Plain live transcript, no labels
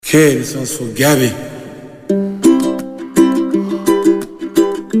Okay, this one's for Gabby.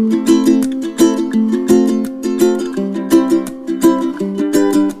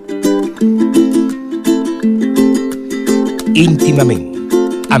 Íntimament,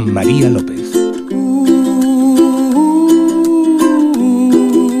 amb Maria López.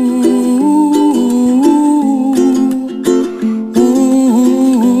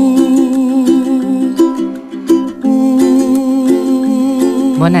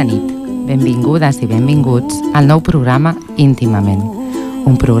 Bona nit, benvingudes i benvinguts al nou programa Intimament,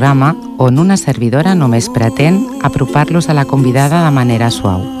 un programa on una servidora només pretén apropar-los a la convidada de manera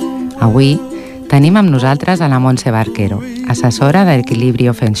suau. Avui tenim amb nosaltres a la Montse Barquero, assessora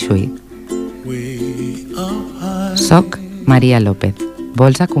d'Equilibrio Feng Shui. Soc Maria López.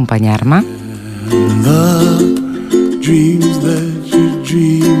 Vols acompanyar-me?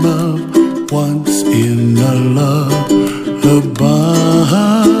 Once in a lullaby,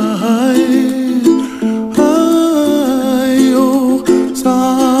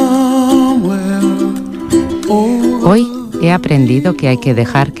 Hoy he aprendido que hay que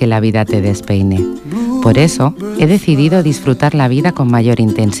dejar que la vida te despeine. Por eso he decidido disfrutar la vida con mayor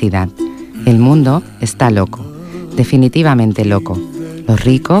intensidad. El mundo está loco, definitivamente loco. Lo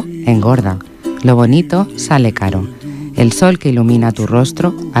rico engorda, lo bonito sale caro. El sol que ilumina tu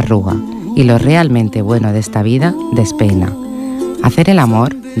rostro arruga. Y lo realmente bueno de esta vida despeina. Hacer el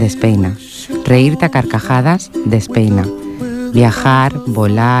amor despeina. Reírte a carcajadas despeina. Viajar,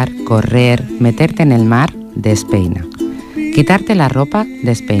 volar, correr, meterte en el mar despeina. Quitarte la ropa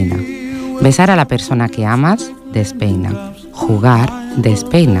despeina. Besar a la persona que amas despeina. Jugar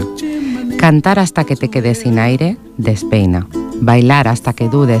despeina. Cantar hasta que te quedes sin aire despeina. Bailar hasta que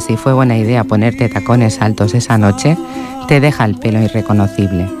dudes si fue buena idea ponerte tacones altos esa noche te deja el pelo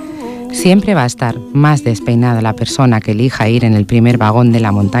irreconocible. Siempre va a estar más despeinada la persona que elija ir en el primer vagón de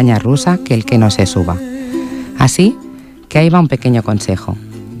la montaña rusa que el que no se suba. Así que ahí va un pequeño consejo.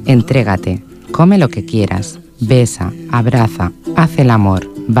 Entrégate, come lo que quieras, besa, abraza, haz el amor,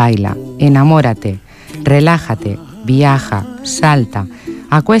 baila, enamórate, relájate, viaja, salta,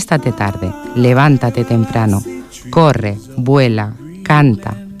 acuéstate tarde, levántate temprano, corre, vuela,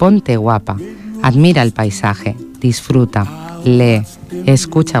 canta, ponte guapa, admira el paisaje, disfruta, lee,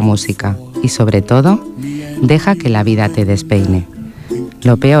 escucha música y sobre todo, deja que la vida te despeine.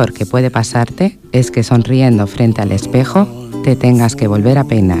 Lo peor que puede pasarte es que sonriendo frente al espejo te tengas que volver a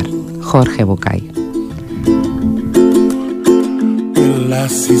peinar. Jorge Bucay.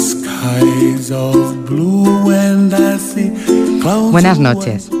 Buenas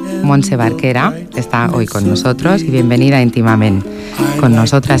noches. Montse Barquera está hoy con nosotros y bienvenida íntimamente. Con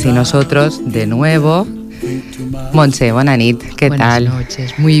nosotras y nosotros de nuevo. Montse, bona nit, ¿qué tal? Buenas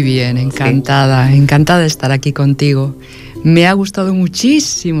noches, muy bien, encantada de estar aquí contigo. Me ha gustado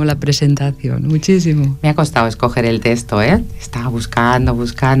muchísimo la presentación, muchísimo. Me ha costado escoger el texto, ¿eh? Estaba buscando,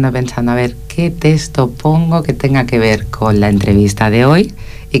 pensando a ver qué texto pongo que tenga que ver con la entrevista de hoy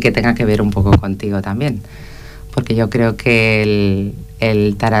y que tenga que ver un poco contigo también. Porque yo creo que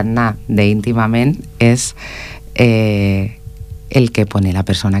el taraná de Intimament es el que pone la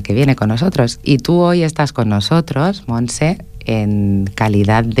persona que viene con nosotros. Y tú hoy estás con nosotros, Montse, en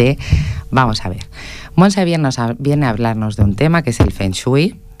calidad de... Vamos a ver. Montse viene a hablarnos de un tema que es el Feng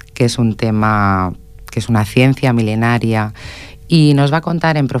Shui, que es un tema, que es una ciencia milenaria, y nos va a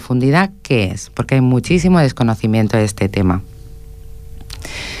contar en profundidad qué es, porque hay muchísimo desconocimiento de este tema.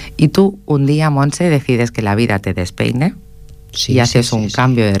 Y tú, un día, Montse, decides que la vida te despeine y haces un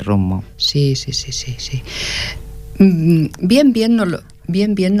cambio de rumbo. Sí. Bien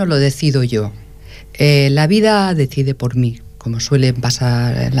no lo decido yo. La vida decide por mí, como suele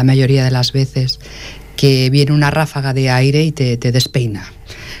pasar la mayoría de las veces, que viene una ráfaga de aire y te despeina,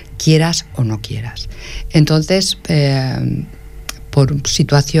 quieras o no quieras. Entonces, por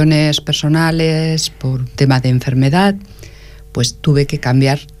situaciones personales, por tema de enfermedad, pues tuve que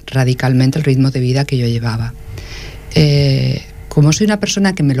cambiar radicalmente el ritmo de vida que yo llevaba. Como soy una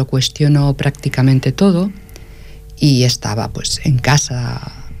persona que me lo cuestiono prácticamente todo, y estaba pues en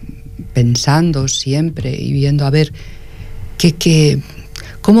casa pensando siempre y viendo a ver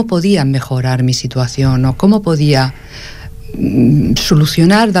cómo podía mejorar mi situación o cómo podía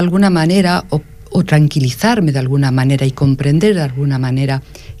solucionar de alguna manera o tranquilizarme de alguna manera y comprender de alguna manera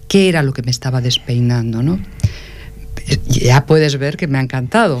qué era lo que me estaba despeinando, ¿no? Ya puedes ver que me ha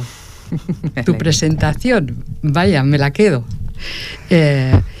encantado tu presentación. Vaya, me la quedo.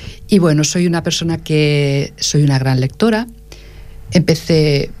 Y bueno, soy una persona que soy una gran lectora.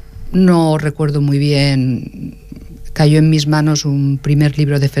 Empecé, no recuerdo muy bien, cayó en mis manos un primer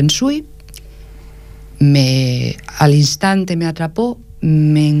libro de Feng Shui. Al instante me atrapó,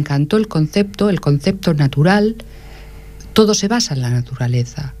 me encantó el concepto natural. Todo se basa en la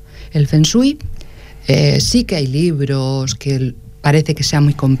naturaleza. El Feng Shui, sí que hay libros que parece que sea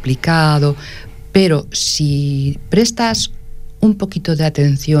muy complicado, pero si prestas un poquito de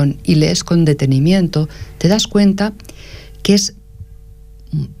atención y lees con detenimiento, te das cuenta que es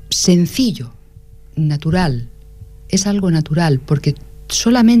sencillo, natural. Es algo natural, porque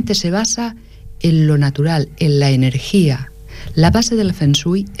solamente se basa en lo natural, en la energía. La base del Feng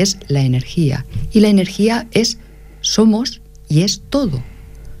Shui es la energía, y la energía somos y es todo.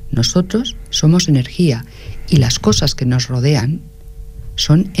 Nosotros somos energía, y las cosas que nos rodean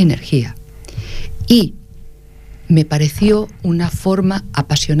son energía. Y me pareció una forma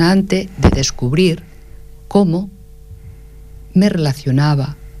apasionante de descubrir cómo me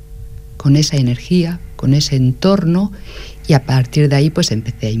relacionaba con esa energía, con ese entorno, y a partir de ahí pues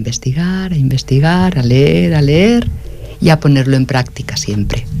empecé a investigar, a leer y a ponerlo en práctica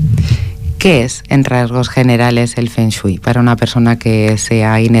siempre. ¿Qué es, en rasgos generales, el Feng Shui para una persona que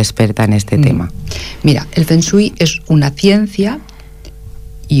sea inexperta en este tema? Mira, el Feng Shui es una ciencia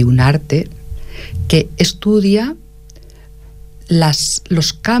y un arte que estudia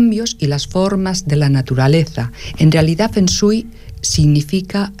los cambios y las formas de la naturaleza. En realidad, Feng Shui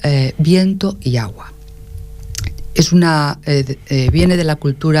significa viento y agua. Viene de la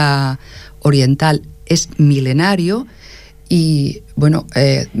cultura oriental, es milenario y, bueno,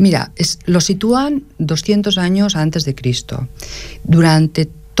 lo sitúan 200 años antes de Cristo. Durante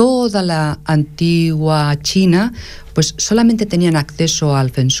toda la antigua China, pues solamente tenían acceso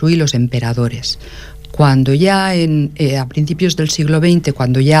al Feng Shui los emperadores. Cuando ya a principios del siglo XX,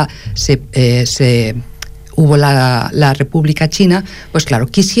 cuando ya hubo la República China, pues claro,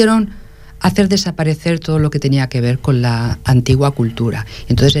 quisieron hacer desaparecer todo lo que tenía que ver con la antigua cultura.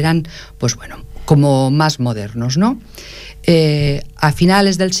 Entonces eran, pues bueno, como más modernos, ¿no? A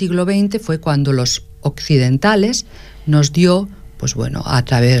finales del siglo XX fue cuando los occidentales nos dio, pues bueno, a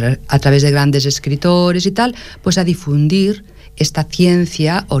través de grandes escritores y tal, pues a difundir esta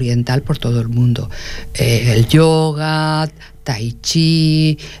ciencia oriental por todo el mundo. El yoga, tai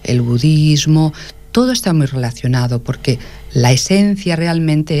chi, el budismo, todo está muy relacionado, porque la esencia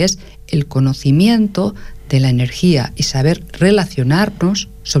realmente es el conocimiento de la energía y saber relacionarnos.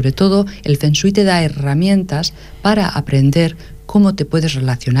 Sobre todo, el Feng Shui te da herramientas para aprender cómo te puedes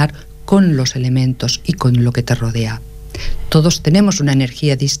relacionar con los elementos y con lo que te rodea. Todos tenemos una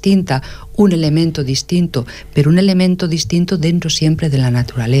energía distinta, un elemento distinto, pero un elemento distinto dentro siempre de la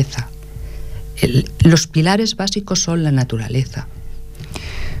naturaleza. Los pilares básicos son la naturaleza.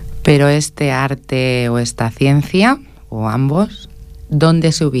 Pero este arte o esta ciencia, o ambos,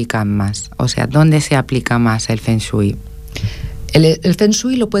 ¿dónde se ubican más? O sea, ¿dónde se aplica más el Feng Shui? El Feng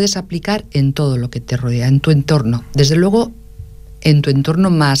Shui lo puedes aplicar en todo lo que te rodea, en tu entorno. Desde luego, en tu entorno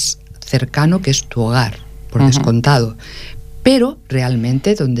más cercano, que es tu hogar, por descontado. Pero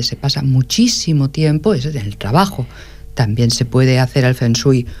realmente donde se pasa muchísimo tiempo es en el trabajo. También se puede hacer el Feng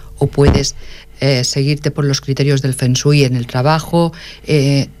Shui, o puedes seguirte por los criterios del Feng Shui en el trabajo,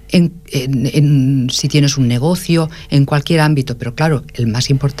 si tienes un negocio, en cualquier ámbito. Pero claro, el más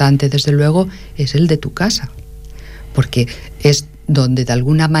importante, desde luego, es el de tu casa, porque es donde de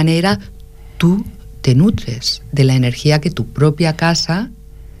alguna manera tú te nutres de la energía que tu propia casa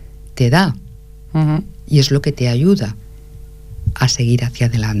te da. Y es lo que te ayuda a seguir hacia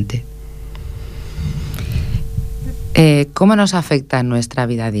adelante. ¿Cómo nos afecta en nuestra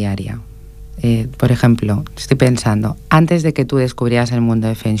vida diaria? Por ejemplo, estoy pensando, antes de que tú descubrieras el mundo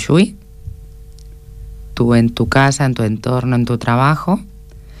de Feng Shui, tú en tu casa, en tu entorno, en tu trabajo,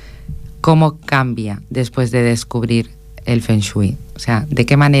 ¿cómo cambia después de descubrir el Feng Shui? O sea, ¿de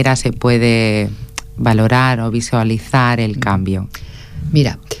qué manera se puede valorar o visualizar el cambio?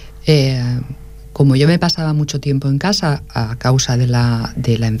 Mira, como yo me pasaba mucho tiempo en casa a causa de la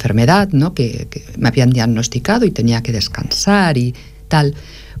enfermedad, ¿no?, que me habían diagnosticado y tenía que descansar y tal,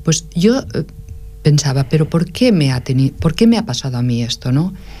 pues yo pensaba, pero ¿por qué me ha pasado a mí esto,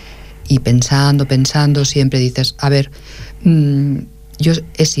 no? Y pensando, siempre dices, a ver, yo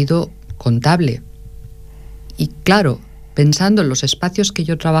he sido contable. Y claro, pensando en los espacios que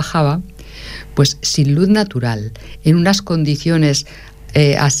yo trabajaba, pues sin luz natural, en unas condiciones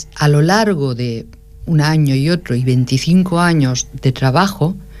a lo largo de un año y otro y 25 años de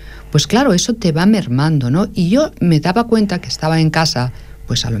trabajo, pues claro, eso te va mermando, ¿no? Y yo me daba cuenta que estaba en casa,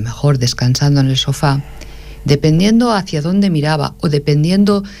 pues a lo mejor descansando en el sofá, dependiendo hacia dónde miraba, o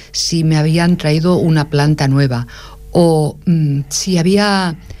dependiendo si me habían traído una planta nueva, o si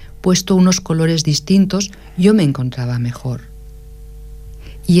había puesto unos colores distintos, yo me encontraba mejor.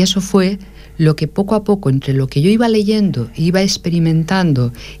 Y eso fue lo que poco a poco, entre lo que yo iba leyendo, iba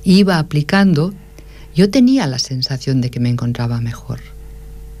experimentando, iba aplicando, yo tenía la sensación de que me encontraba mejor.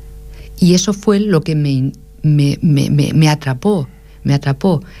 Y eso fue lo que me atrapó,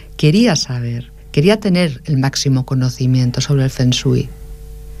 Quería saber, quería tener el máximo conocimiento sobre el Feng Shui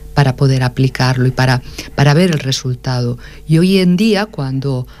para poder aplicarlo y para ver el resultado. Y hoy en día,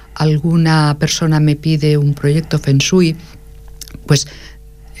 cuando alguna persona me pide un proyecto Feng Shui, pues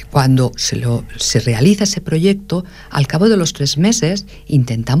cuando se realiza ese proyecto, al cabo de los 3 meses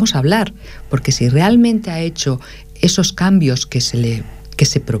intentamos hablar, porque si realmente ha hecho esos cambios que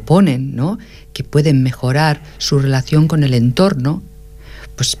se proponen, ¿no?, que pueden mejorar su relación con el entorno,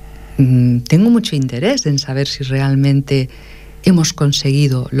 pues tengo mucho interés en saber si realmente hemos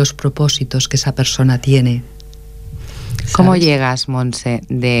conseguido los propósitos que esa persona tiene. ¿Sabes? ¿Cómo llegas, Montse,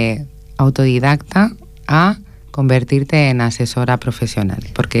 de autodidacta a convertirte en asesora profesional?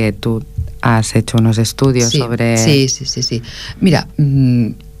 Porque tú has hecho unos estudios sobre... Sí. Mira,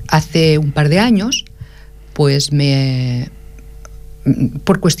 hace un par de años, pues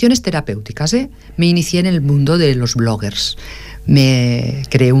por cuestiones terapéuticas, me inicié en el mundo de los bloggers. Me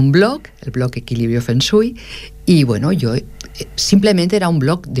creé un blog, el blog Equilibrio Feng Shui, y bueno, yo simplemente era un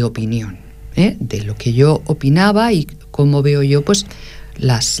blog de opinión, de lo que yo opinaba y cómo veo yo pues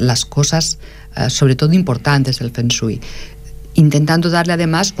las cosas, sobre todo importantes del Feng Shui, intentando darle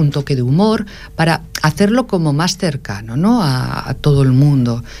además un toque de humor para hacerlo como más cercano, ¿no?, a todo el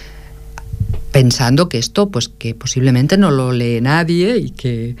mundo, pensando que esto pues que posiblemente no lo lee nadie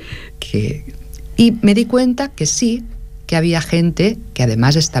y me di cuenta que sí, que había gente que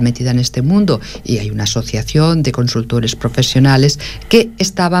además está metida en este mundo, y hay una asociación de consultores profesionales que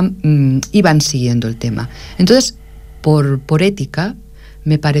iban siguiendo el tema. Entonces, por ética,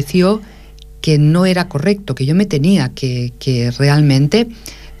 me pareció que no era correcto, que yo me tenía que realmente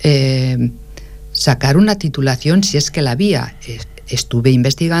sacar una titulación si es que la había. Estuve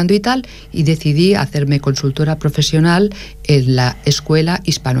investigando y tal, y decidí hacerme consultora profesional en la Escuela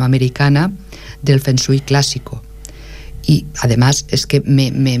Hispanoamericana del Feng Shui clásico. Y además es que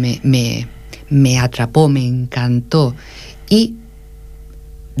me atrapó, me encantó. Y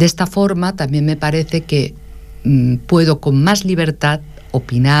de esta forma también me parece que puedo con más libertad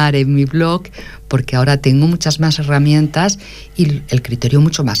opinar en mi blog, porque ahora tengo muchas más herramientas y el criterio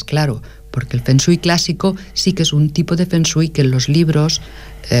mucho más claro, porque el Feng Shui clásico sí que es un tipo de Feng Shui que en los libros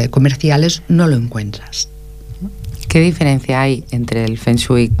comerciales no lo encuentras. ¿Qué diferencia hay entre el Feng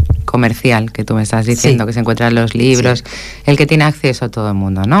Shui comercial, que tú me estás diciendo, que se encuentra en los libros, el que tiene acceso a todo el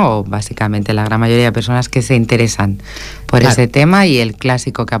mundo, ¿no?, o básicamente la gran mayoría de personas que se interesan por ese tema, y el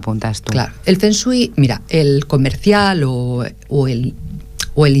clásico que apuntas tú? Claro, el Feng Shui, mira, el comercial o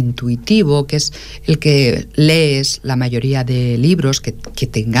el intuitivo, que es el que lees la mayoría de libros que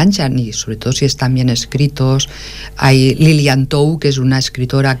te enganchan, y sobre todo si están bien escritos. Hay Lilian Tou, que es una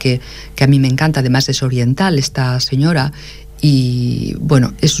escritora que a mí me encanta, además es oriental esta señora, y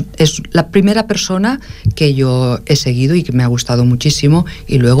bueno, es la primera persona que yo he seguido y que me ha gustado muchísimo.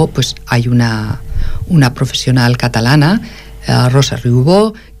 Y luego pues hay una profesional catalana, Rosa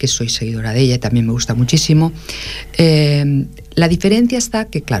Riubó, que soy seguidora de ella y también me gusta muchísimo. La diferencia está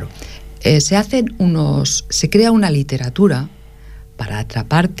que, claro, se crea una literatura para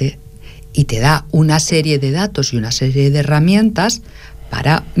atraparte y te da una serie de datos y una serie de herramientas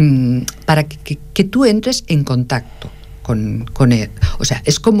para que tú entres en contacto con él. O sea,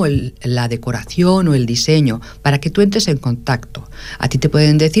 es como la decoración o el diseño, para que tú entres en contacto. A ti te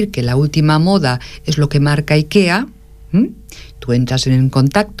pueden decir que la última moda es lo que marca IKEA. Tú entras en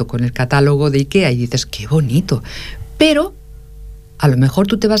contacto con el catálogo de IKEA y dices, qué bonito, pero a lo mejor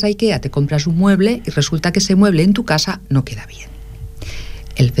tú te vas a IKEA, te compras un mueble y resulta que ese mueble en tu casa no queda bien.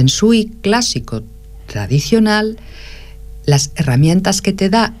 El Feng Shui clásico tradicional, las herramientas que te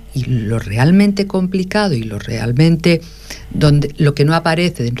da y lo realmente complicado y lo que no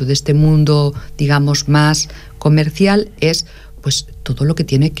aparece dentro de este mundo, digamos, más comercial, es pues todo lo que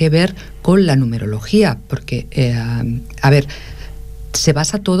tiene que ver con la numerología, porque, se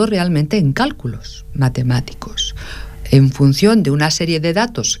basa todo realmente en cálculos matemáticos. En función de una serie de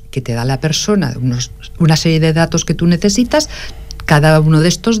datos que te da la persona, una serie de datos que tú necesitas, cada uno de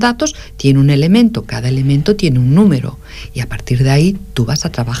estos datos tiene un elemento, cada elemento tiene un número, y a partir de ahí tú vas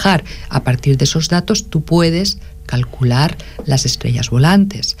a trabajar. A partir de esos datos tú puedes calcular las estrellas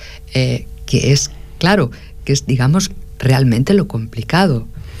volantes, que es, claro, que es, digamos, realmente lo complicado.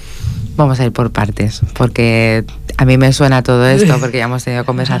 Vamos a ir por partes, porque a mí me suena todo esto, porque ya hemos tenido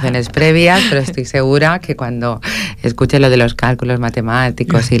conversaciones previas, pero estoy segura que cuando escuche lo de los cálculos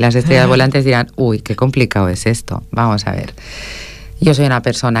matemáticos y las estrellas volantes dirán, uy, qué complicado es esto. Vamos a ver. Yo soy una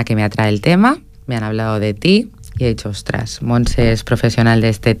persona que me atrae el tema, me han hablado de ti y he dicho, ostras, Montse es profesional de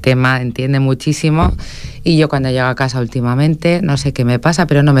este tema, entiende muchísimo y yo cuando llego a casa últimamente no sé qué me pasa,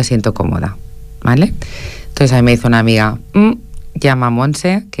 pero no me siento cómoda, ¿vale? Entonces a mí me dice una amiga, llama a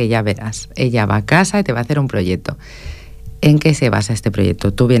Montse que ya verás, ella va a casa y te va a hacer un proyecto. ¿En qué se basa este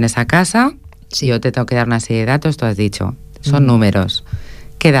proyecto? Tú vienes a casa, sí. Yo te tengo que dar una serie de datos, tú has dicho, son números.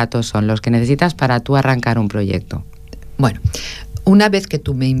 ¿Qué datos son los que necesitas para tú arrancar un proyecto? Bueno, una vez que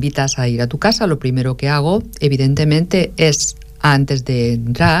tú me invitas a ir a tu casa, lo primero que hago, evidentemente, es, antes de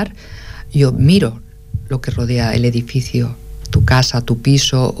entrar, yo miro lo que rodea el edificio, tu casa, tu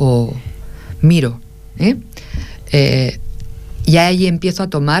piso, o miro, y ahí empiezo a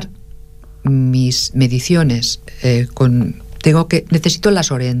tomar mis mediciones. Necesito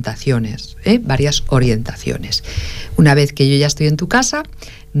las orientaciones, varias orientaciones. Una vez que yo ya estoy en tu casa,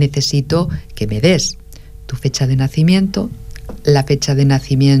 necesito que me des tu fecha de nacimiento, la fecha de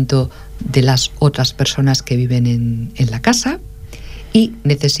nacimiento de las otras personas que viven en la casa, y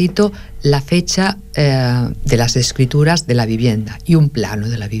necesito la fecha de las escrituras de la vivienda y un plano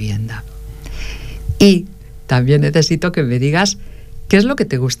de la vivienda. Y también necesito que me digas qué es lo que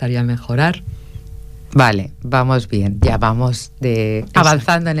te gustaría mejorar. Vale, vamos bien, ya vamos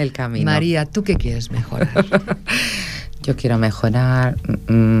avanzando en el camino. María, ¿tú qué quieres mejorar? Yo quiero mejorar,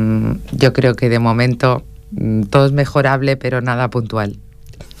 yo creo que de momento todo es mejorable, pero nada puntual.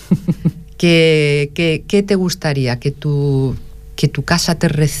 ¿Qué te gustaría? ¿Que tu casa te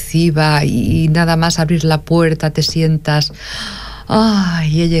reciba y nada más abrir la puerta te sientas...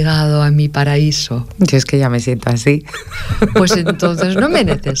 ¡Ay, he llegado a mi paraíso! Yo es que ya me siento así. Pues entonces no me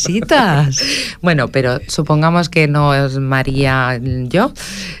necesitas. Bueno, pero supongamos que no es María yo,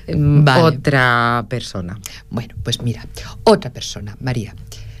 vale. Otra persona. Bueno, pues mira, otra persona, María.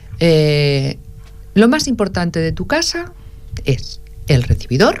 Lo más importante de tu casa es el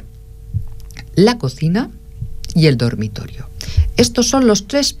recibidor, la cocina y el dormitorio. Estos son los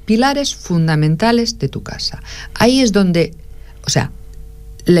 3 pilares fundamentales de tu casa. Ahí es donde... O sea,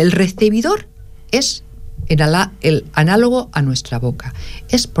 el recibidor es el análogo a nuestra boca.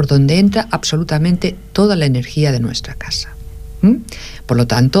 Es por donde entra absolutamente toda la energía de nuestra casa. Por lo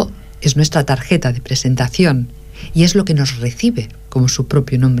tanto, es nuestra tarjeta de presentación y es lo que nos recibe, como su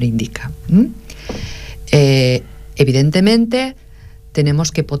propio nombre indica. Evidentemente,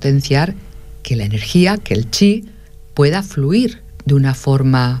 tenemos que potenciar que la energía, que el chi, pueda fluir de una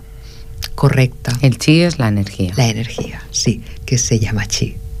forma correcta. El chi es la energía. La energía, sí, que se llama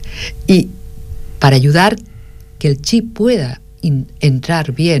chi. Y para ayudar que el chi pueda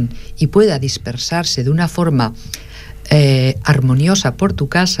entrar bien y pueda dispersarse de una forma armoniosa por tu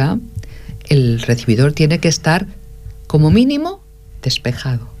casa, el recibidor tiene que estar como mínimo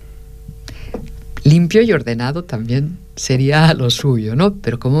despejado. Limpio y ordenado también sería lo suyo, ¿no?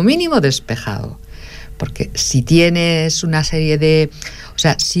 Pero como mínimo despejado. Porque si tienes una serie de... O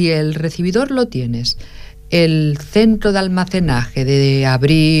sea, si el recibidor lo tienes, el centro de almacenaje de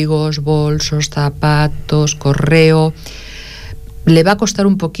abrigos, bolsos, zapatos, correo, le va a costar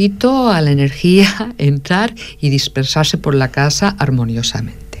un poquito a la energía entrar y dispersarse por la casa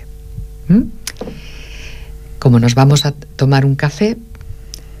armoniosamente. Como nos vamos a tomar un café,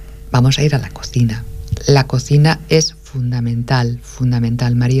 vamos a ir a la cocina. La cocina es fundamental,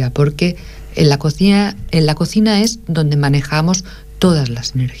 María, porque en la cocina es donde manejamos todas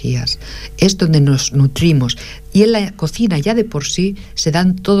las energías, es donde nos nutrimos, y en la cocina ya de por sí se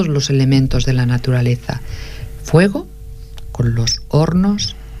dan todos los elementos de la naturaleza. Fuego, con los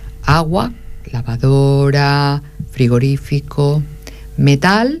hornos, agua, lavadora, frigorífico,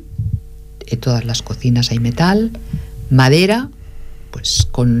 metal, en todas las cocinas hay metal, madera, pues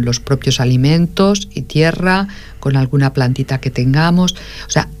con los propios alimentos, y tierra, con alguna plantita que tengamos. O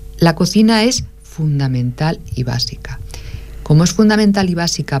sea, la cocina es fundamental y básica. Como es fundamental y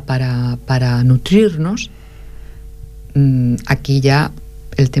básica para nutrirnos, aquí ya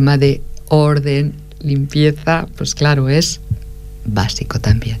el tema de orden, limpieza, pues claro, es básico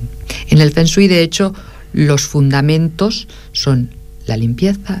también. En el Feng Shui, de hecho, los fundamentos son la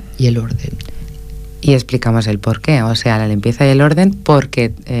limpieza y el orden. Y explicamos el por qué, o sea, la limpieza y el orden,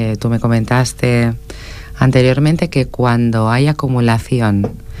 porque tú me comentaste anteriormente que cuando hay acumulación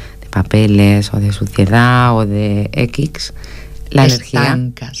de papeles o de suciedad o de X, la energía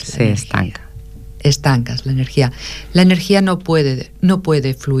se estanca. Estancas la energía. La energía no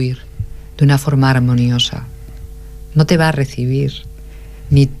puede fluir de una forma armoniosa. No te va a recibir,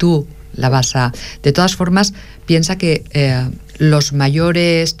 ni tú la vas a... De todas formas, piensa que los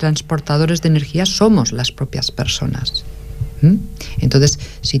mayores transportadores de energía somos las propias personas. ¿Mm? Entonces,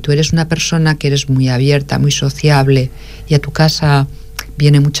 si tú eres una persona que eres muy abierta, muy sociable, y a tu casa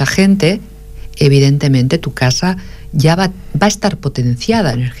viene mucha gente, evidentemente tu casa ya va a estar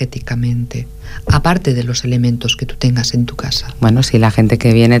potenciada energéticamente, aparte de los elementos que tú tengas en tu casa. Bueno, si la gente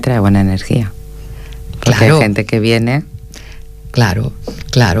que viene trae buena energía. Porque Claro. hay gente que viene... Claro,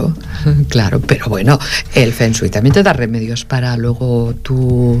 pero bueno, el Feng Shui también te da remedios para luego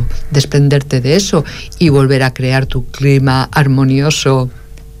tú desprenderte de eso y volver a crear tu clima armonioso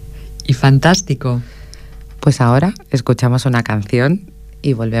y fantástico. Pues ahora escuchamos una canción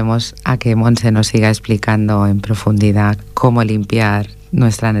y volvemos a que Montse nos siga explicando en profundidad cómo limpiar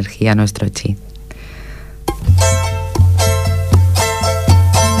nuestra energía, nuestro chi.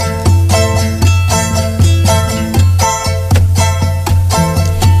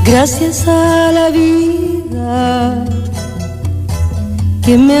 Gracias a la vida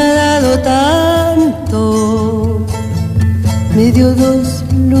que me ha dado tanto, me dio 2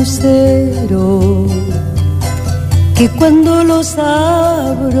 luceros que cuando los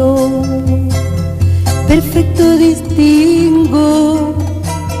abro perfecto distingo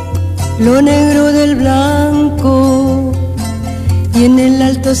lo negro del blanco, y en el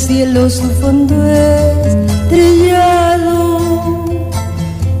alto cielo su fondo estrellado,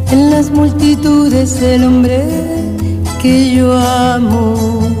 en las multitudes el hombre que yo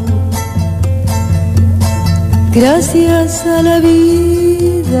amo. Gracias a la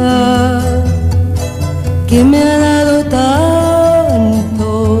vida que me ha dado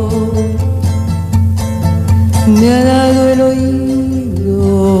tanto, me ha dado el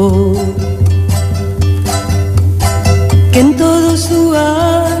oído que en todo su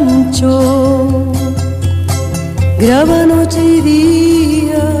ancho graba noche y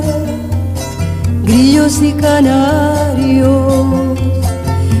día, grillos y canarios,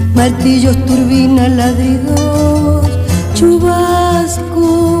 martillos, turbinas, ladridos,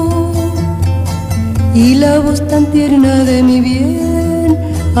 chubasco, y la voz tan tierna de mi bien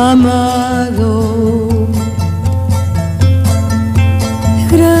amado.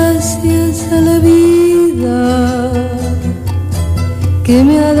 Gracias a la vida que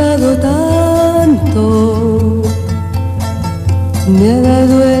me ha dado tanto, me ha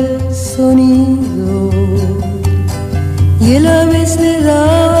dado el sonido y el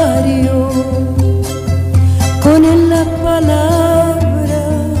abecedario, con él las palabras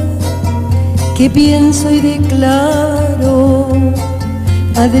que pienso y declaro,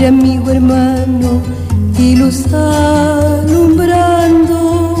 padre, amigo, hermano y luz alumbrando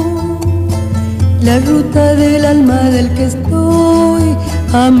la ruta del alma del que estoy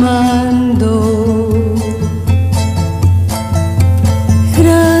amando.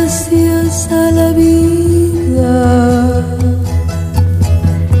 Gracias a la vida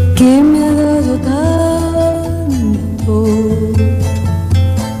que me ha dado tanto,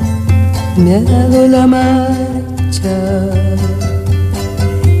 me ha dado la marcha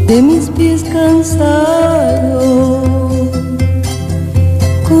de mis pies cansados,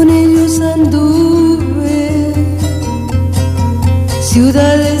 con ellos anduve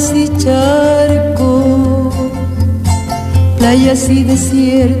ciudades y charcos, playas y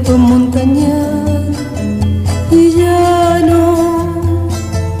desierto, montañas y llano,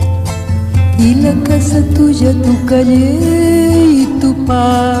 y la casa tuya, tu calle y tu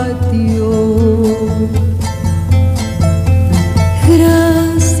patio.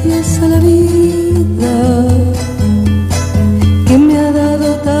 Gracias a la vida que me ha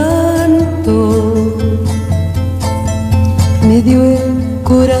dado tanto, me dio el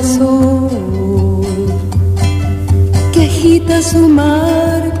corazón que agita su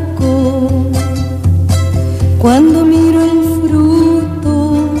marco cuando miro el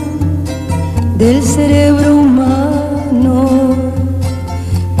fruto del cerebro humano,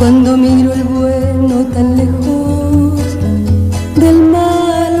 cuando miro el bueno tan lejos del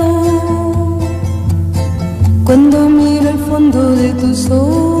malo, cuando miro el fondo de tus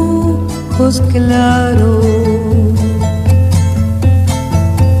ojos claros.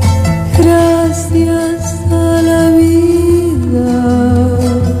 Gracias a la vida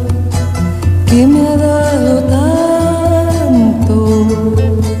que me ha dado tanto,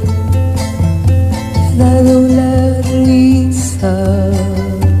 me ha dado la risa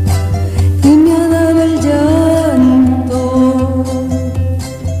y me ha dado el llanto.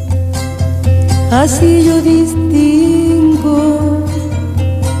 Así yo distingo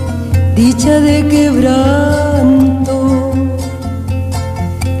dicha de quebranto,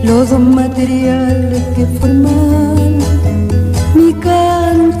 los dos materiales que forman mi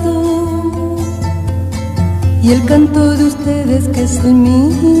canto y el canto de ustedes que es el mismo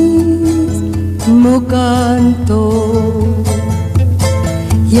canto.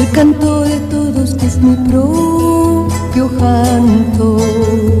 y el canto de todos que es mi propio canto.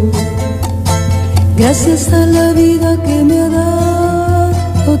 Gracias a la vida que me ha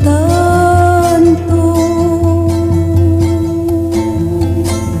dado tanto.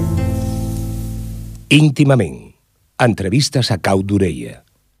 Íntimament. Entrevistes a cau d'orella.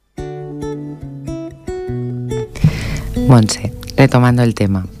 Montse, retomando el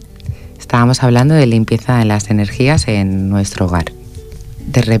tema. Estábamos hablando de limpieza de las energías en nuestro hogar.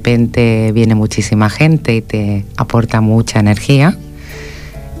 De repente viene muchísima gente y te aporta mucha energía.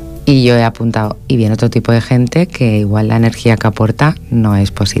 Y yo he apuntado, y viene otro tipo de gente que igual la energía que aporta no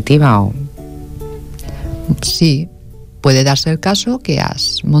es positiva o... Sí, puede darse el caso que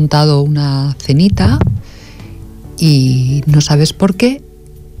has montado una cenita y no sabes por qué.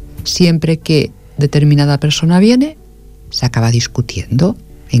 Siempre que determinada persona viene, se acaba discutiendo.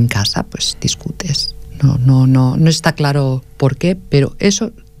 En casa, pues discutes. No está claro por qué, pero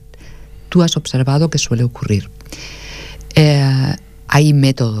eso tú has observado que suele ocurrir. Hay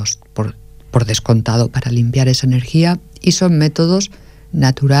métodos, por descontado, para limpiar esa energía, y son métodos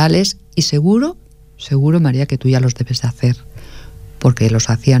naturales y seguro, María, que tú ya los debes de hacer, porque los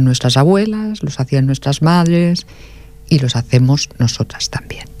hacían nuestras abuelas, los hacían nuestras madres y los hacemos nosotras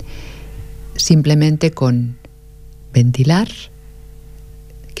también. Simplemente con ventilar,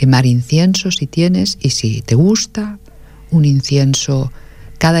 quemar incienso si tienes y si te gusta, un incienso,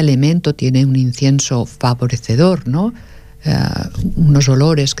 cada elemento tiene un incienso favorecedor, ¿no? Unos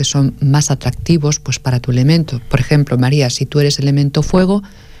olores que son más atractivos pues para tu elemento. Por ejemplo, María, si tú eres elemento fuego,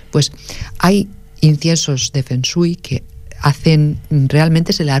 pues hay inciensos de Feng Shui que hacen,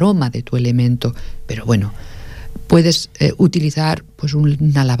 realmente es el aroma de tu elemento, pero bueno, puedes utilizar pues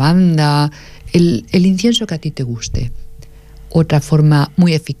una lavanda, el incienso que a ti te guste. Otra forma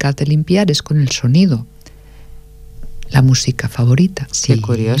muy eficaz de limpiar es con el sonido. La música favorita. Sí. Qué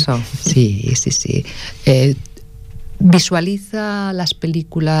curioso. Sí. Visualiza las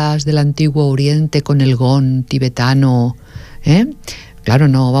películas del Antiguo Oriente con el gong tibetano. Claro,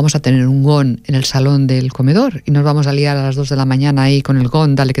 no vamos a tener un gong en el salón del comedor y nos vamos a liar a las 2 de la mañana ahí con el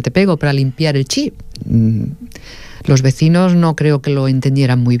gong, dale que te pego, para limpiar el chi. Los vecinos no creo que lo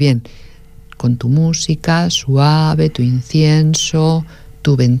entendieran muy bien. Con tu música suave, tu incienso,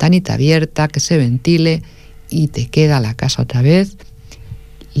 tu ventanita abierta, que se ventile, y te queda la casa otra vez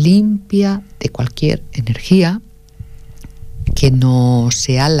limpia de cualquier energía que no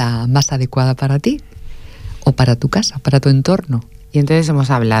sea la más adecuada para ti o para tu casa, para tu entorno. Y entonces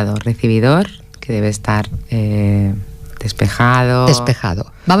hemos hablado, recibidor, que debe estar despejado.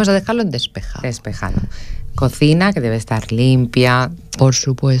 Despejado. Vamos a dejarlo en despejado. Despejado. Cocina, que debe estar limpia. Por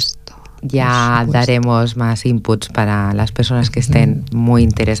supuesto. Ya daremos más inputs para las personas que estén muy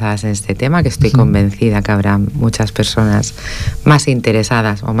interesadas en este tema, que estoy convencida que habrá muchas personas más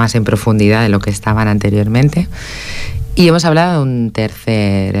interesadas o más en profundidad de lo que estaban anteriormente. Y hemos hablado de un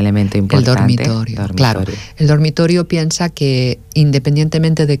tercer elemento importante. El dormitorio. Claro, el dormitorio, piensa que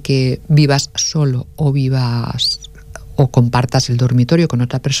independientemente de que vivas solo o vivas o compartas el dormitorio con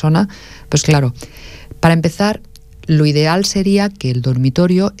otra persona, pues claro, para empezar, lo ideal sería que el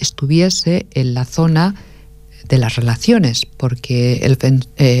dormitorio estuviese en la zona de las relaciones, porque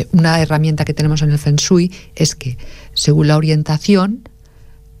una herramienta que tenemos en el Feng Shui es que, según la orientación,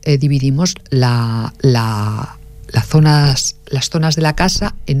 dividimos las zonas de la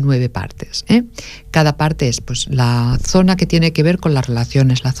casa en 9 partes. Cada parte es pues la zona que tiene que ver con las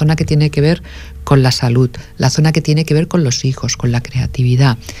relaciones, la zona que tiene que ver con la salud, la zona que tiene que ver con los hijos, con la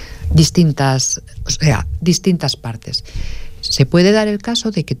creatividad. Distintas partes. Se puede dar el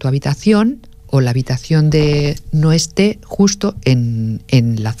caso de que tu habitación o la habitación no esté justo en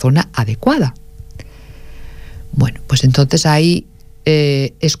la zona adecuada. Bueno, pues entonces ahí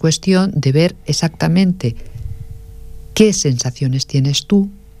es cuestión de ver exactamente qué sensaciones tienes tú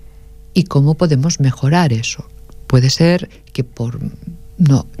y cómo podemos mejorar eso. Puede ser que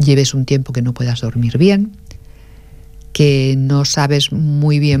lleves un tiempo que no puedas dormir bien, que no sabes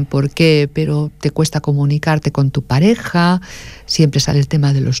muy bien por qué, pero te cuesta comunicarte con tu pareja, siempre sale el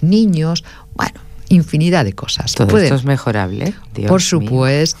tema de los niños, bueno, infinidad de cosas. Todo esto es mejorable, Dios por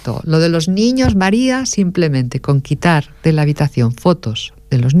supuesto. mío. Lo de los niños, María, simplemente con quitar de la habitación fotos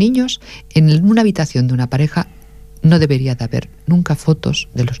de los niños, en una habitación de una pareja no debería de haber nunca fotos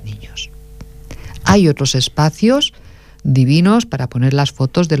de los niños. Hay otros espacios divinos para poner las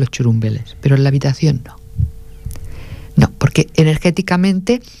fotos de los churumbeles, pero en la habitación no. No, porque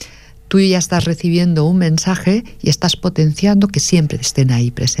energéticamente tú ya estás recibiendo un mensaje y estás potenciando que siempre estén ahí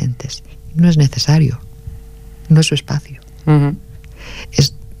presentes. No es necesario, no es su espacio.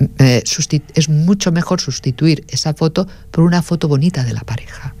 Es mucho mejor sustituir esa foto por una foto bonita de la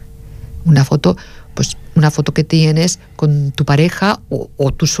pareja. Una foto que tienes con tu pareja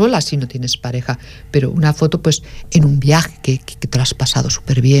o tú sola si no tienes pareja, pero una foto pues en un viaje que te lo has pasado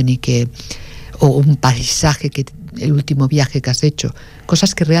súper bien o un paisaje, el último viaje que has hecho.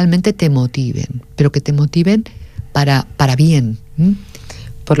 Cosas que realmente te motiven, pero que te motiven para bien.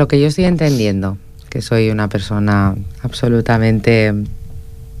 Por lo que yo estoy entendiendo, que soy una persona absolutamente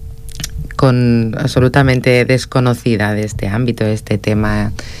desconocida de este ámbito, de este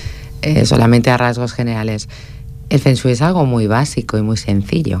tema, solamente a rasgos generales. El Feng Shui es algo muy básico y muy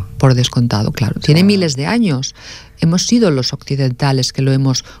sencillo. Por descontado, claro. Tiene miles de años. Hemos sido los occidentales que lo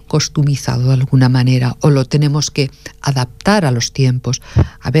hemos costumizado de alguna manera o lo tenemos que adaptar a los tiempos.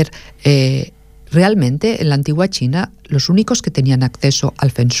 A ver, realmente en la antigua China los únicos que tenían acceso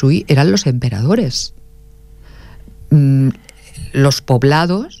al Feng Shui eran los emperadores. Los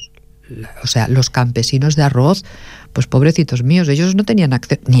poblados, o sea, los campesinos de arroz, pues pobrecitos míos, ellos no tenían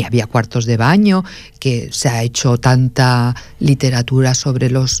acceso, ni había cuartos de baño, que se ha hecho tanta literatura sobre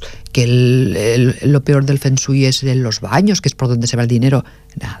lo peor del Feng Shui es en los baños, que es por donde se va el dinero.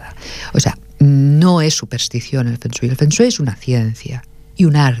 Nada. O sea, no es superstición el Feng Shui. El Feng Shui es una ciencia y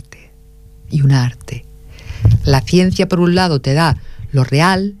un arte. La ciencia, por un lado, te da lo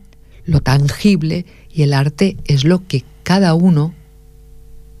real, lo tangible, y el arte es lo que cada uno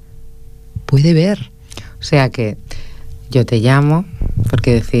puede ver. O sea que yo te llamo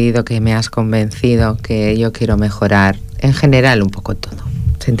porque he decidido que me has convencido que yo quiero mejorar en general un poco todo.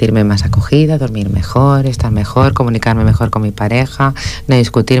 Sentirme más acogida, dormir mejor, estar mejor, comunicarme mejor con mi pareja, no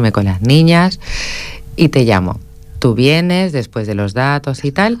discutirme con las niñas. Y te llamo. Tú vienes después de los datos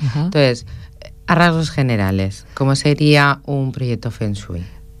y tal. Ajá. Entonces, a rasgos generales, ¿cómo sería un proyecto Feng Shui?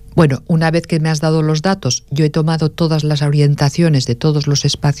 Bueno, una vez que me has dado los datos, yo he tomado todas las orientaciones de todos los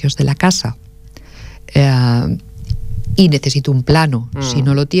espacios de la casa y necesito un plano. Si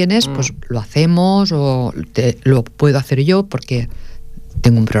no lo tienes, pues lo hacemos o lo puedo hacer yo porque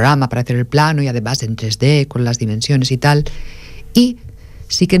tengo un programa para hacer el plano y además en 3D con las dimensiones y tal. Y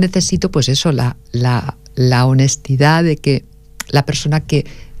sí que necesito pues eso, la honestidad de que la persona que,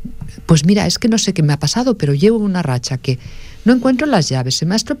 pues mira, es que no sé qué me ha pasado, pero llevo una racha que no encuentro las llaves, se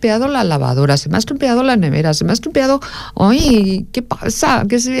me ha estropeado la lavadora, se me ha estropeado la nevera, se me ha estropeado... ¡Ay! ¿Qué pasa?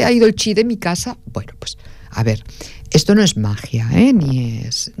 ¿Que se ha ido el chi de mi casa? Bueno, pues, a ver, esto no es magia,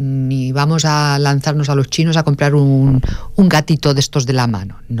 ni vamos a lanzarnos a los chinos a comprar un gatito de estos de la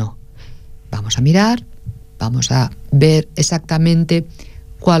mano. No. Vamos a mirar, vamos a ver exactamente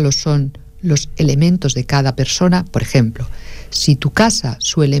cuáles son los elementos de cada persona. Por ejemplo, si tu casa,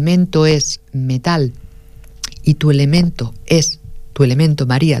 su elemento es metal y tu elemento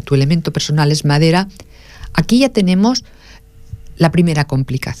María, tu elemento personal es madera, aquí ya tenemos la primera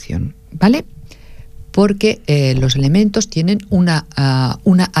complicación, ¿vale? Porque los elementos tienen una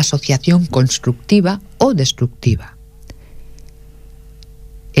asociación constructiva o destructiva.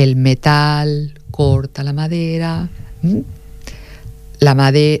 El metal corta la madera,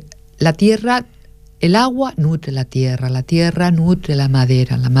 la tierra, el agua nutre la tierra nutre la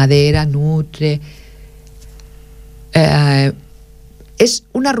madera nutre... es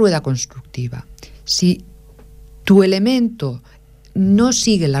una rueda constructiva. Si tu elemento no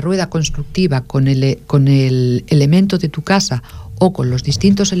sigue la rueda constructiva con el elemento de tu casa o con los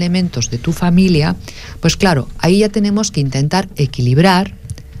distintos elementos de tu familia, pues claro, ahí ya tenemos que intentar equilibrar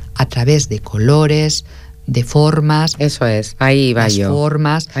a través de colores, de formas. Eso es, ahí va las yo.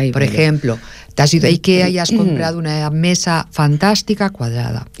 Formas. Ahí por ejemplo, te has ido a IKEA y has comprado una mesa fantástica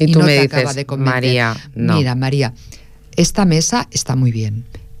cuadrada. Y tú no me te dices, acaba de convencer. María, no. Mira, María, esta mesa está muy bien,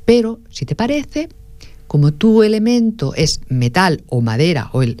 pero si te parece, como tu elemento es metal o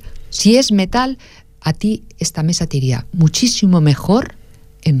madera, si es metal, a ti esta mesa te iría muchísimo mejor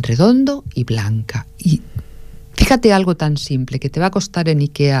en redondo y blanca. Y fíjate algo tan simple que te va a costar en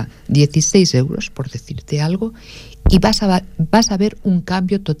IKEA 16 euros, por decirte algo, y vas a ver un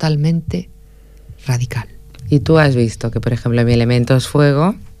cambio totalmente radical. Y tú has visto que, por ejemplo, mi elemento es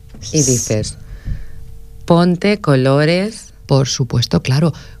fuego y dices, ponte colores. Por supuesto,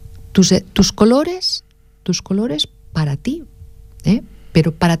 claro. Tus colores para ti,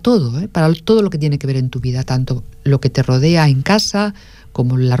 pero para todo, para todo lo que tiene que ver en tu vida, tanto lo que te rodea en casa,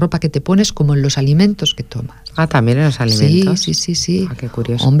 como la ropa que te pones, como en los alimentos que tomas. Ah, también en los alimentos. Sí. Ah, qué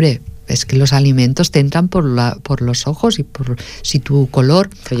curioso. Hombre, es que los alimentos te entran por los ojos y si tu color...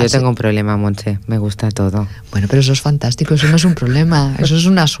 Yo tengo un problema, Montse, me gusta todo. Bueno, pero eso es fantástico, eso no es un problema, eso es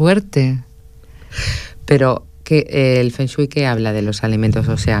una suerte. Pero que el Feng Shui, ¿qué habla de los alimentos?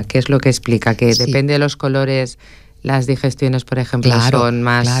 O sea, ¿qué es lo que explica? Que sí. Depende de los colores, las digestiones, por ejemplo, son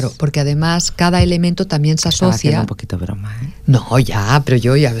más... Claro, porque además cada elemento también se asocia... Estaba haciendo un poquito broma, ¿eh? No, ya, pero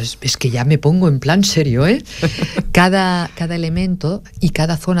yo ya es que ya me pongo en plan serio, ¿eh? Cada elemento y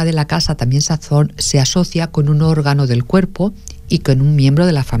cada zona de la casa también se asocia con un órgano del cuerpo y con un miembro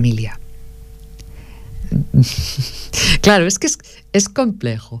de la familia. Claro, es que es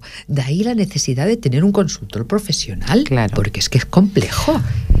complejo. De ahí la necesidad de tener un consultor profesional. Claro. Porque es que es complejo.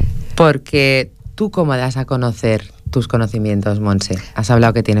 Porque tú, ¿cómo das a conocer tus conocimientos, Montse? Has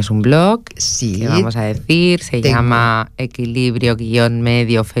hablado que tienes un blog, sí, que vamos a decir, se llama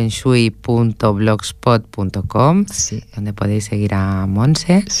equilibrio-medio-feng-shui.blogspot.com, sí, donde podéis seguir a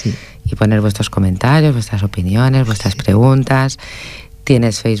Montse, sí, y poner vuestros comentarios, vuestras opiniones, vuestras preguntas.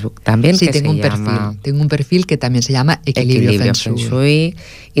 Tienes Facebook también, sí, que tengo se un llama... perfil. Tengo un perfil que también se llama Equilibrio Feng Shui.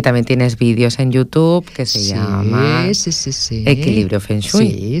 Y también tienes vídeos en YouTube que se llama Equilibrio Feng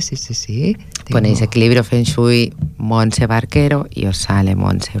Shui. Sí. Ponéis Equilibrio Feng Shui Montse Barquero y os sale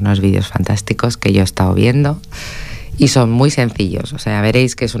Montse. Unos vídeos fantásticos que yo he estado viendo. Y son muy sencillos. O sea,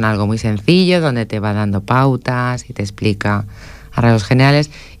 veréis que es algo muy sencillo, donde te va dando pautas y te explica a rasgos generales.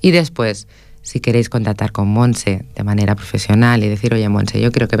 Y después, si queréis contactar con Montse de manera profesional y decir, oye, Montse,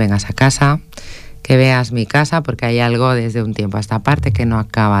 yo quiero que vengas a casa, que veas mi casa, porque hay algo desde un tiempo a esta parte que no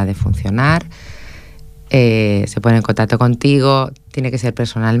acaba de funcionar, se pone en contacto contigo, tiene que ser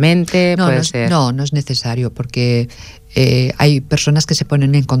personalmente, no es necesario, porque hay personas que se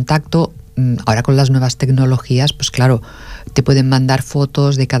ponen en contacto. Ahora con las nuevas tecnologías, pues claro, te pueden mandar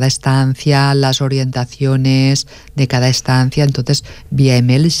fotos de cada estancia, las orientaciones de cada estancia, entonces vía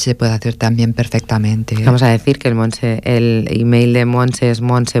email se puede hacer también perfectamente. Vamos a decir que el email de Montse es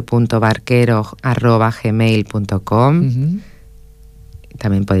monse.barquero@gmail.com. Uh-huh.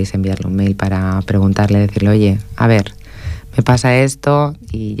 También podéis enviarle un mail para preguntarle, decirle, oye, a ver, me pasa esto,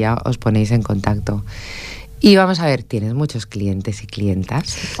 y ya os ponéis en contacto. Y vamos a ver, ¿tienes muchos clientes y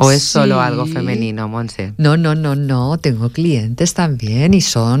clientas? ¿O es solo algo femenino, Montse? No, tengo clientes también y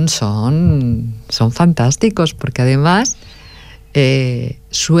son fantásticos, porque además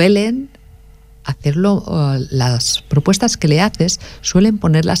suelen hacerlo, las propuestas que le haces suelen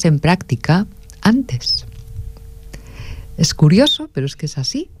ponerlas en práctica antes. Es curioso, pero es que es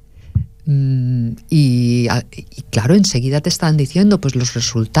así. Y claro, enseguida te están diciendo pues los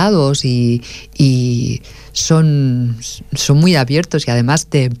resultados y son muy abiertos, y además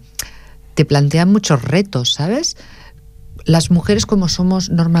te plantean muchos retos, ¿sabes? Las mujeres, como somos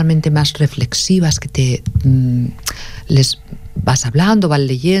normalmente más reflexivas, que les vas hablando, van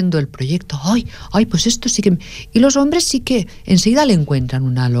leyendo el proyecto, ay, pues esto sí que... Y los hombres sí que enseguida le encuentran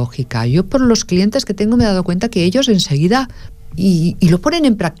una lógica. Yo, por los clientes que tengo, me he dado cuenta que ellos enseguida... Y lo ponen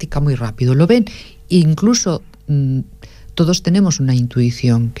en práctica muy rápido, lo ven. Incluso todos tenemos una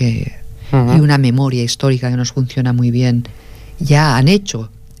intuición y una memoria histórica que nos funciona muy bien. Ya han hecho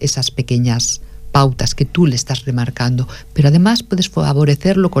esas pequeñas pautas que tú le estás remarcando, pero además puedes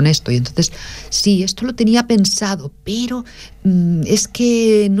favorecerlo con esto. Y entonces, sí, esto lo tenía pensado, pero es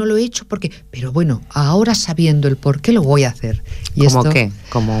que no lo he hecho porque... Pero bueno, ahora sabiendo el por qué lo voy a hacer. Y ¿Cómo qué?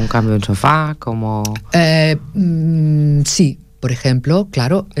 ¿Como un cambio en sofá? ¿Como...? Sí, por ejemplo,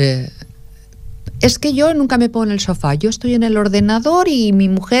 claro... es que yo nunca me pongo en el sofá. Yo estoy en el ordenador y mi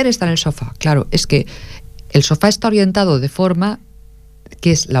mujer está en el sofá. Claro, es que el sofá está orientado de forma...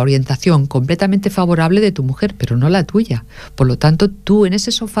 que es la orientación completamente favorable de tu mujer, pero no la tuya. Por lo tanto, tú en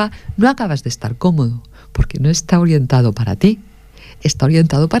ese sofá no acabas de estar cómodo, porque no está orientado para ti, está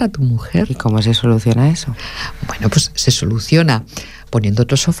orientado para tu mujer. ¿Y cómo se soluciona eso? Bueno, pues se soluciona poniendo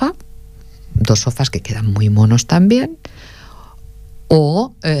otro sofá, 2 sofás que quedan muy monos también,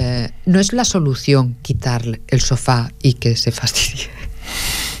 o no es la solución quitar el sofá y que se fastidie.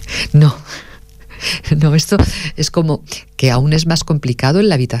 No, esto es como que aún es más complicado en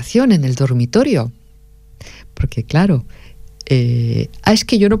la habitación, en el dormitorio. Porque claro, es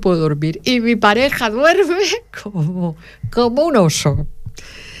que yo no puedo dormir y mi pareja duerme como un oso.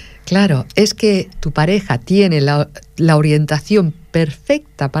 Claro, es que tu pareja tiene la orientación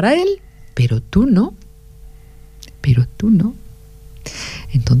perfecta para él, pero tú no.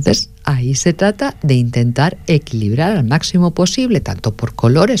 Entonces, ahí se trata de intentar equilibrar al máximo posible, tanto por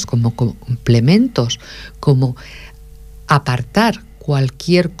colores como complementos, como apartar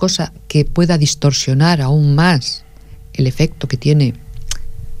cualquier cosa que pueda distorsionar aún más el efecto que tiene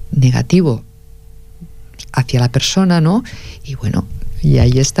negativo hacia la persona, ¿no? Y bueno, y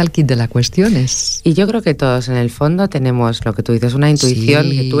ahí está el kit de la cuestión. Y yo creo que todos en el fondo tenemos lo que tú dices, una intuición,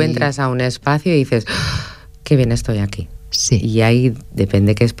 sí, que tú entras a un espacio y dices, qué bien estoy aquí. Sí. Y ahí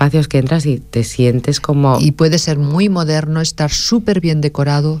depende qué espacios que entras y te sientes como... Y puede ser muy moderno, estar súper bien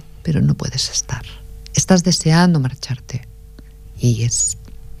decorado, pero no puedes estar. estás deseando marcharte. Y es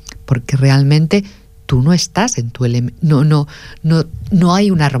porque realmente tú no estás en tu elemento, no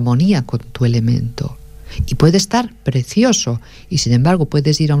hay una armonía con tu elemento. Y puede estar precioso, y sin embargo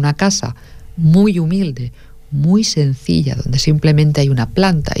puedes ir a una casa muy humilde, muy sencilla, donde simplemente hay una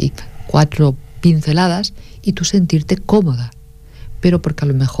planta y 4 pinceladas, y tú sentirte cómoda, pero porque a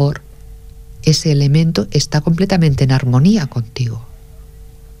lo mejor ese elemento está completamente en armonía contigo.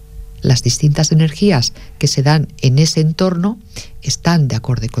 Las distintas energías que se dan en ese entorno están de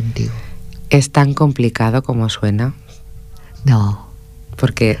acorde contigo. ¿Es tan complicado como suena? No.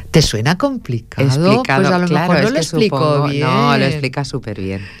 Porque ¿Te suena complicado? explicado, Pues a lo claro, mejor no es lo que explico supongo, bien. No, lo explicas súper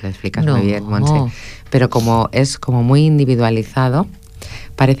bien, lo explicas No. muy bien, Montse. Pero como es como muy individualizado,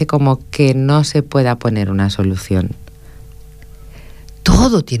 parece como que no se pueda poner una solución.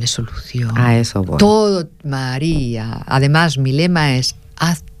 Todo tiene solución. A eso voy. Todo, María. Además, mi lema es: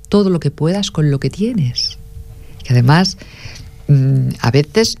 haz todo lo que puedas con lo que tienes. Que además, a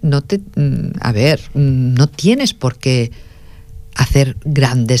veces no tienes por qué hacer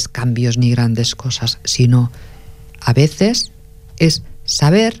grandes cambios ni grandes cosas, sino a veces es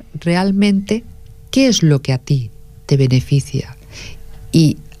saber realmente qué es lo que a ti te beneficia.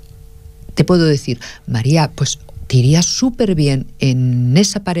 Y te puedo decir, María, pues te iría súper bien en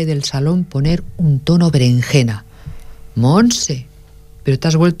esa pared del salón poner un tono berenjena. Monse, pero te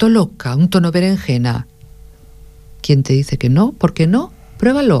has vuelto loca, un tono berenjena. ¿Quién te dice que no? ¿Por qué no?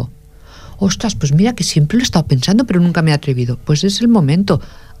 Pruébalo. Ostras, pues mira que siempre lo he estado pensando, pero nunca me he atrevido. Pues es el momento.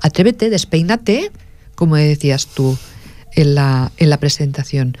 Atrévete, despeínate, como decías tú en la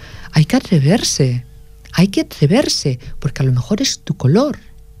presentación. Hay que atreverse, porque a lo mejor es tu color.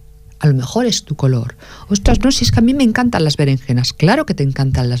 Ostras, no, si es que a mí me encantan las berenjenas. Claro que te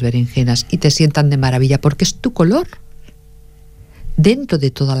encantan las berenjenas y te sientan de maravilla, porque es tu color. Dentro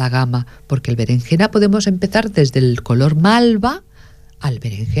de toda la gama, porque el berenjena podemos empezar desde el color malva al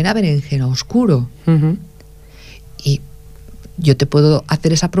berenjena oscuro. Uh-huh. Y yo te puedo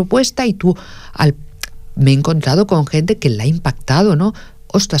hacer esa propuesta y tú, me he encontrado con gente que le ha impactado, ¿no?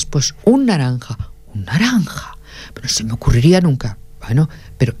 Ostras, pues un naranja, pero no se me ocurriría nunca. Bueno,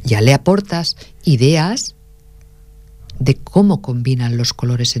 pero ya le aportas ideas de cómo combinan los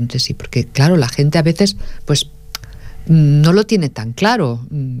colores entre sí, porque claro, la gente a veces pues no lo tiene tan claro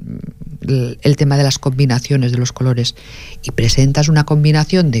el tema de las combinaciones de los colores, y presentas una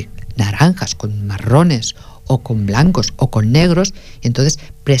combinación de naranjas con marrones o con blancos o con negros, y entonces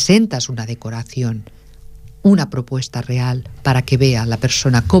presentas una decoración, una propuesta real para que vea la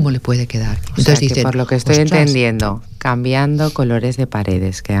persona cómo le puede quedar. Entonces dicen, por lo que estoy entendiendo, cambiando colores de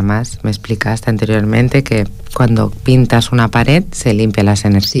paredes, que además me explicaste anteriormente que cuando pintas una pared se limpian las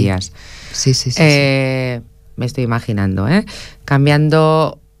energías. Sí. Me estoy imaginando,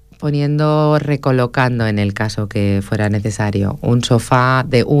 recolocando en el caso que fuera necesario un sofá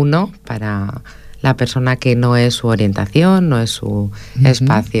de 1 para la persona que no es su orientación, no es su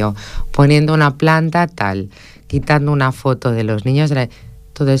espacio, poniendo una planta tal, quitando una foto de los niños,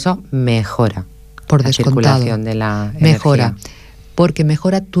 todo eso mejora por la circulación de la mejora, energía. Porque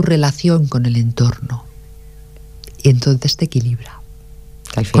mejora tu relación con el entorno y entonces te equilibra.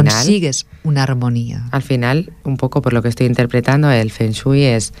 Al final, consigues una armonía. Al final, un poco por lo que estoy interpretando, el Feng Shui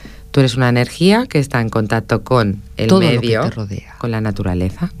es: tú eres una energía que está en contacto con el todo medio, lo que te rodea, con la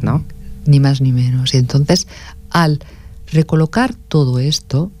naturaleza, ¿no? Ni más ni menos. Y entonces, al recolocar todo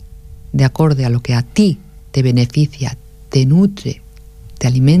esto de acorde a lo que a ti te beneficia, te nutre, te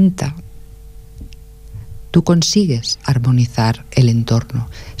alimenta, tú consigues armonizar el entorno.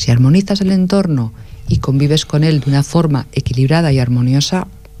 Si armonizas el entorno y convives con él de una forma equilibrada y armoniosa,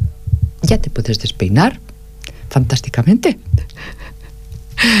 ya te puedes despeinar fantásticamente.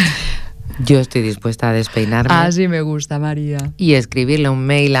 Yo estoy dispuesta a despeinarme. Así me gusta, María. Y escribirle un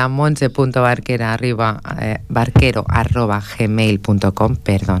mail a monse.barquero@gmail.com.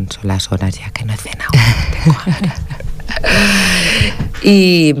 Perdón, son las horas ya que no he cenado. Tengo hambre.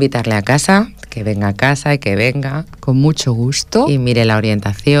 Y invitarle a casa, que venga a casa y que venga. Con mucho gusto. Y mire la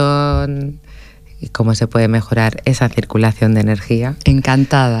orientación y cómo se puede mejorar esa circulación de energía.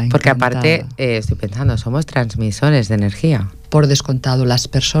 Encantada. Porque aparte, estoy pensando, somos transmisores de energía. Por descontado, las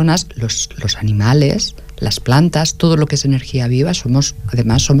personas, los animales, las plantas, todo lo que es energía viva, somos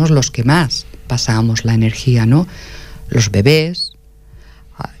los que más pasamos la energía, ¿no? Los bebés.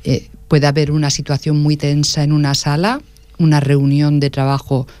 Puede haber una situación muy tensa en una sala, una reunión de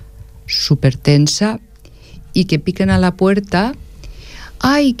trabajo súper tensa, y que piquen a la puerta.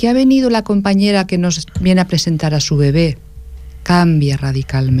 ¡Ay, que ha venido la compañera que nos viene a presentar a su bebé! Cambia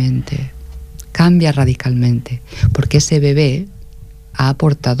radicalmente, porque ese bebé ha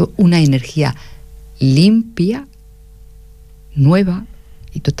aportado una energía limpia, nueva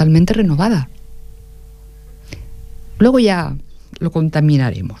y totalmente renovada. Luego ya lo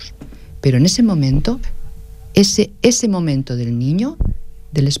contaminaremos, pero en ese momento, ese momento del niño,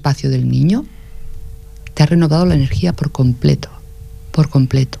 del espacio del niño, te ha renovado la energía por completo, por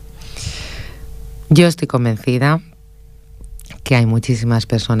completo. Yo estoy convencida que hay muchísimas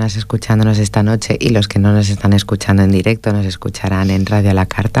personas escuchándonos esta noche, y los que no nos están escuchando en directo nos escucharán en Radio a la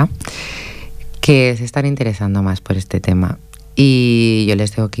Carta, que se están interesando más por este tema. Y yo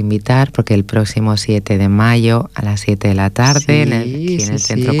les tengo que invitar porque el próximo 7 de mayo a las 7 de la tarde, sí, en el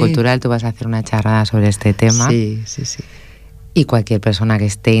Centro Cultural, tú vas a hacer una charla sobre este tema. Sí. Y cualquier persona que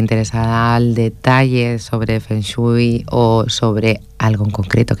esté interesada al detalle sobre Feng Shui o sobre algo en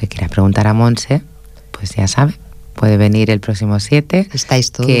concreto que quiera preguntar a Montse, pues ya sabe, puede venir el próximo 7.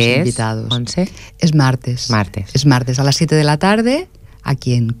 Estáis todos invitados. Montse? Es martes. Es martes a las 7 de la tarde,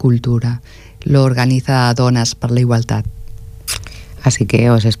 aquí en Cultura. Lo organiza Donas per la Igualtat. Así que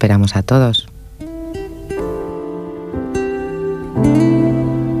os esperamos a todos.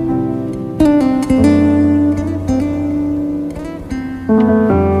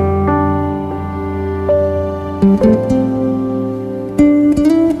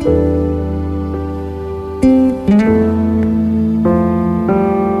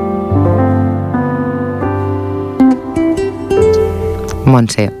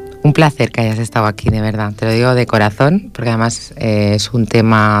 Montse, un placer que hayas estado aquí, de verdad. Te lo digo de corazón, porque además es un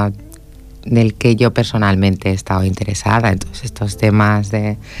tema del que yo personalmente he estado interesada. Entonces, estos temas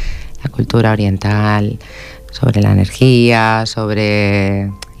de la cultura oriental, sobre la energía,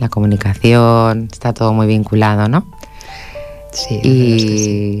 sobre la comunicación, está todo muy vinculado, ¿no? Sí, y es que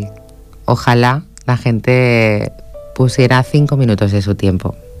sí. Ojalá la gente pusiera 5 minutos de su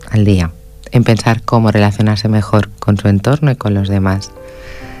tiempo al día en pensar cómo relacionarse mejor con su entorno y con los demás.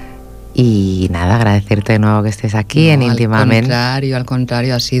 Y nada, agradecerte de nuevo que estés aquí en Intimament. Al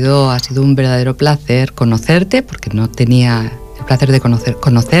contrario, ha sido un verdadero placer conocerte, porque no tenía el placer de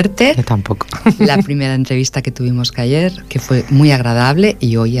conocerte. Yo tampoco. La primera entrevista que tuvimos ayer, que fue muy agradable,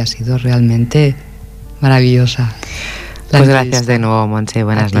 y hoy ha sido realmente maravillosa. Pues gracias de nuevo, Montse,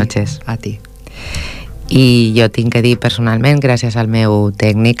 buenas noches. A ti. I jo tinc que dir personalment, gràcies al meu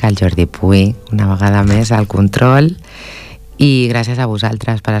tècnic, al Jordi Puy, una vegada més al control, i gràcies a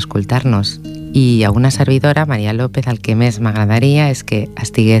vosaltres per escoltar-nos. I a una servidora, Maria López, el que més m'agradaria és que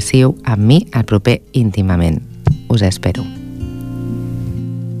estiguéssiu amb mi al proper Intimament. Us espero.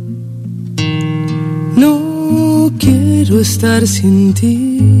 No quiero estar sin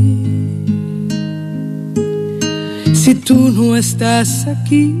ti. Si tú no estás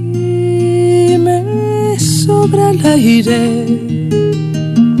aquí, me sobra el aire.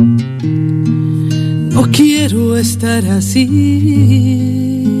 No quiero estar así.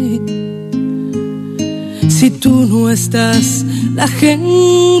 Si tú no estás, la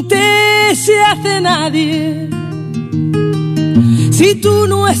gente se hace nadie. Si tú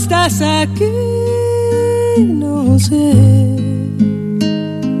no estás aquí, no sé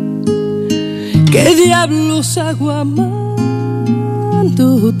qué diablos hago amándote.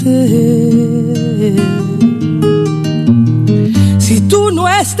 Si tú no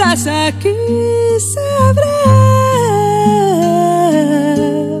estás aquí, sabrás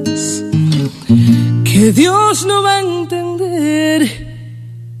que Dios no va a entender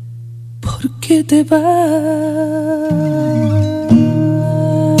por qué te vas.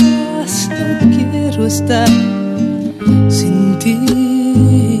 No quiero estar sin ti.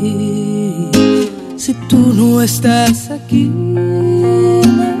 Si tú no estás aquí, me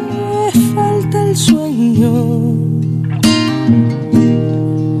falta el sueño.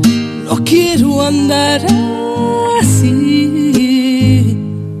 No quiero andar así,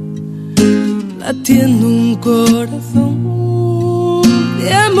 latiendo un corazón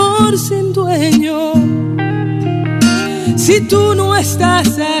de amor sin dueño. Si tú no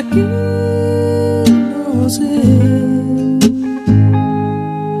estás aquí, no sé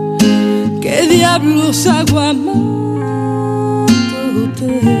qué diablos hago amándote.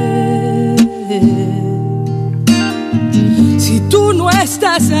 Si tú no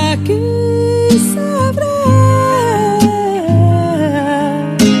estás aquí, sabrás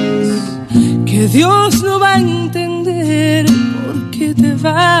que Dios no va a entender por qué te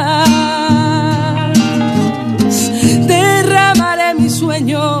vas. Derramaré mis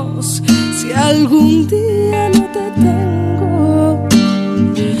sueños si algún día no te tengo.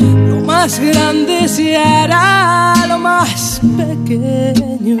 Lo más grande se hará lo más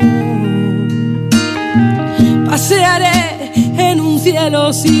pequeño. Pasearé en un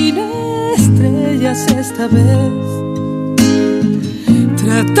cielo sin estrellas esta vez.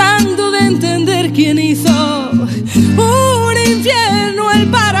 tratando de entender quién hizo un infierno el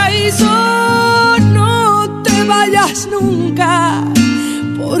paraíso. No te vayas nunca,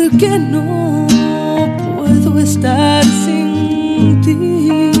 porque no puedo estar sin ti.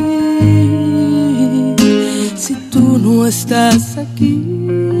 Si tú no estás aquí,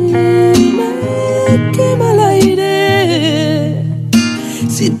 me quema el aire.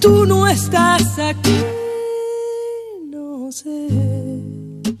 Si tú no estás aquí, no sé.